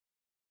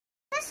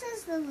this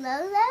is the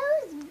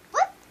Lolo's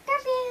Book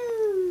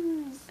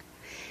Reviews.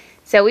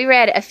 So we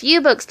read a few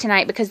books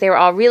tonight because they were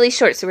all really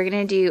short. So we're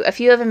going to do a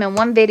few of them in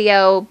one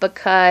video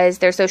because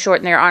they're so short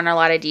and there aren't a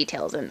lot of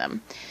details in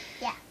them.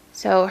 Yeah.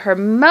 So her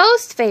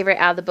most favorite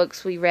out of the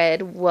books we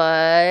read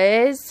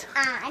was...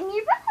 I'm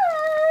Your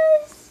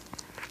Rose.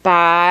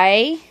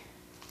 By...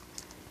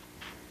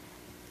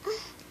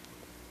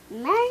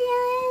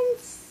 Marilyn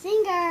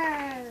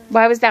Singer.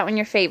 Why was that one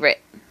your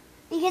favorite?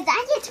 Because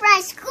I get to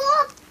ride a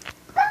school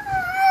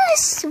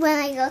bus when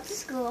I go to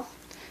school.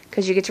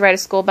 Because you get to ride a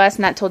school bus,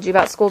 and that told you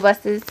about school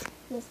buses?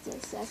 Yes,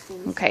 yes, yes,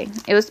 yes. Okay.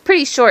 It was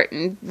pretty short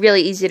and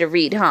really easy to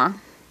read, huh?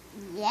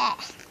 Yeah.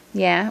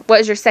 Yeah. What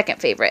was your second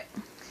favorite?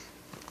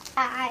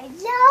 I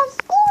love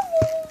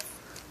school.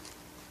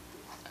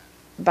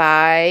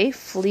 By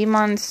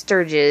Philemon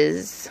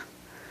Sturges.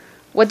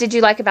 What did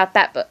you like about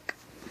that book?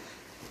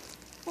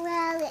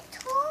 Well, it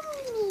told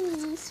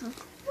me some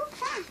cool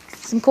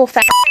facts. Some cool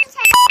facts.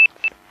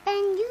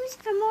 Been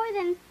used for more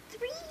than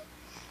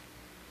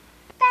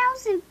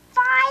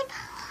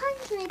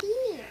 3,500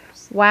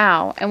 years.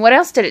 Wow. And what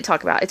else did it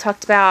talk about? It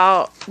talked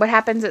about what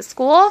happens at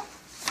school?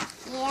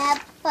 Yeah,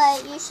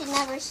 but you should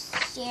never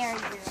share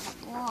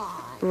your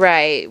lunch.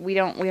 Right. We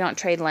don't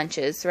trade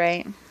lunches,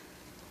 right?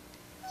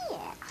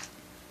 Yeah.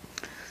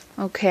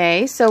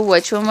 Okay. So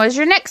which one was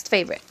your next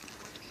favorite?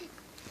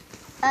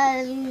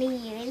 A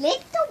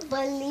little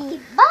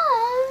believer.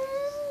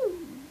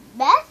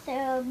 Beth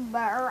and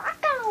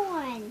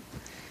Bracken.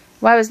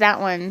 Why was that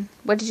one?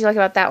 What did you like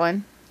about that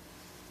one?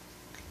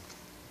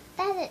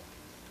 That it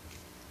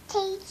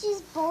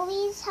teaches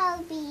bullies how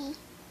to be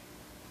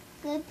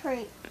good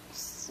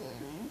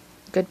person.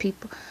 Good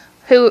people.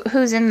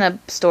 Who's in the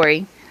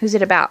story? Who's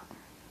it about?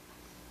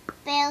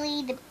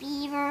 Billy the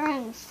beaver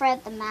and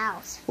Fred the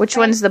mouse. Which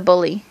one's the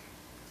bully?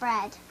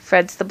 Fred.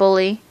 Fred's the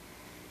bully.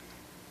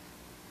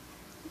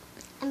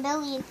 And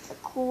Billy is the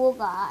cool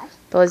guy.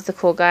 Billy's the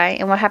cool guy.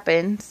 And what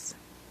happens?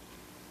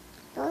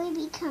 Billy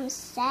becomes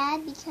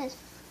sad because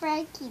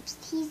Fred keeps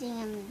teasing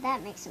him, and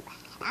that makes him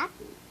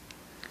happy.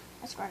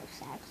 That's gross,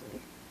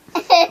 actually.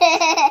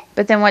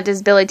 But then what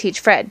does Billy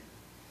teach Fred?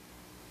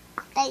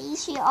 That you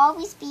should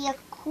always be a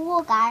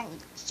cool guy,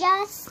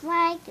 just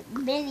like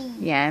Billy.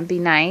 Yeah, and be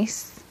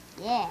nice.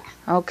 Yeah.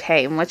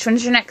 Okay, and which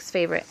one's your next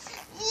favorite?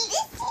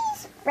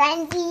 Lissy's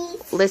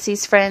Frenzies.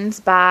 Lissy's Friends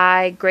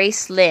by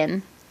Grace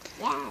Lynn.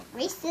 Yeah,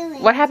 Grace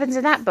Lynn. What happens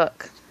in that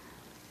book?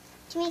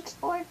 She makes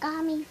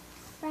origami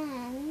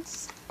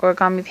friends.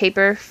 Origami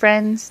paper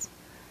friends.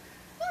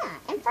 Yeah,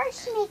 and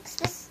first she makes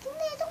this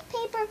little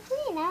paper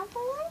crane out of the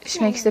lunch She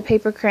menu. makes the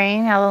paper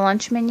crane out of the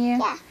lunch menu.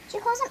 Yeah, she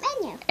calls it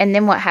menu. And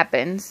then what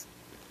happens?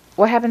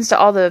 What happens to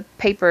all the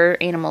paper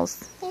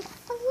animals? They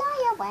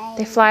fly away.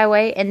 They fly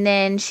away, and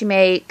then she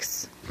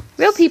makes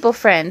real people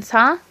friends,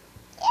 huh?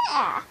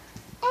 Yeah,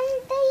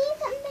 and they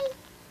even make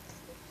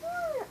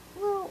more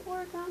little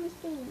origami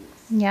things.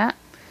 Yeah.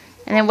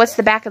 And then what's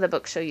the back of the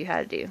book show you how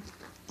to do?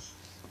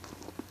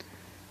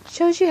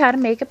 Shows you how to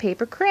make a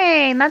paper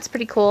crane. That's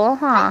pretty cool,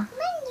 huh?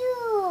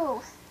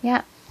 Menu.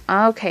 Yeah.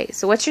 Okay,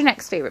 so what's your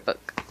next favorite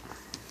book?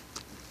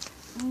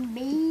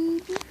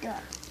 Baby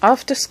duck.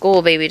 Off to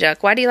School, Baby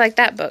Duck. Why do you like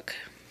that book?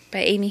 By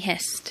Amy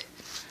Hest.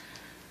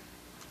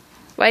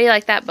 Why do you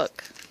like that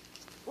book?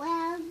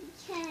 Well,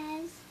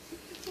 because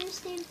the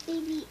first day of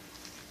Baby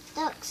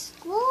Duck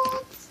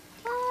school.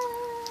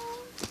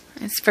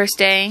 It's first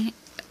day.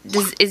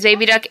 Is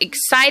Baby Duck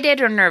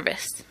excited or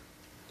nervous?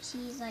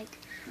 She's like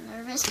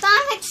nervous, but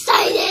I'm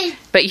excited.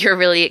 But you're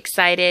really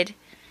excited?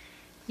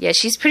 Yeah,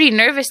 she's pretty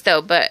nervous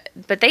though, but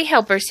they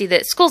help her see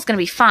that school's gonna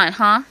be fun,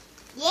 huh?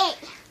 Yeah.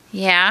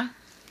 Yeah.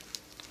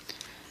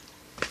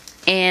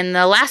 And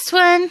the last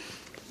one?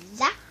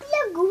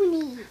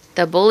 Lagoon.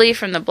 The Bully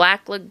from the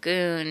Black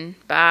Lagoon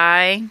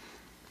by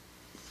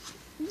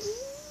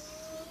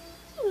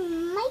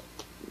Mike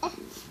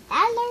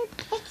Thaler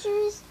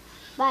Pictures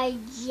by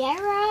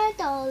Gerard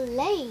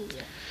Olay.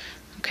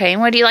 Okay,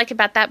 and what do you like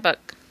about that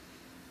book?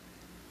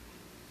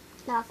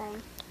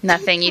 Nothing.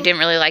 Nothing. You didn't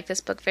really like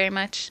this book very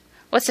much?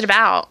 What's it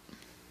about?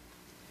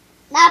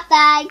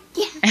 Nothing.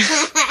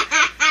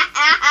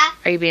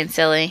 Are you being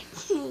silly?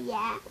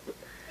 Yeah.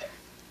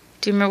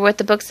 Do you remember what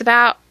the book's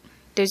about?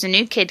 There's a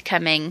new kid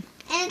coming.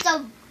 And it's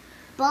a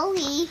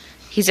bully.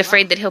 He's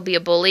afraid that he'll be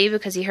a bully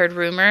because he heard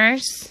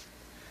rumors.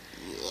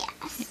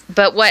 Yes.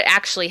 But what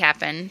actually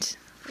happened?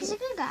 He's a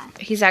good guy.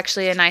 He's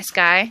actually a nice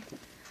guy?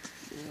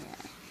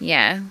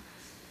 Yeah.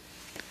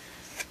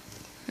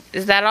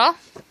 Is that all?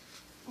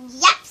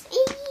 Yes.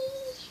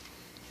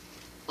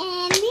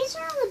 And these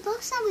are all the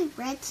books that we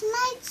read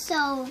tonight.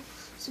 So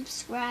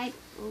subscribe,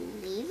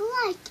 leave a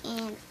like,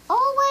 and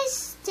always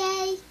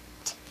stay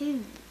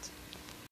tuned.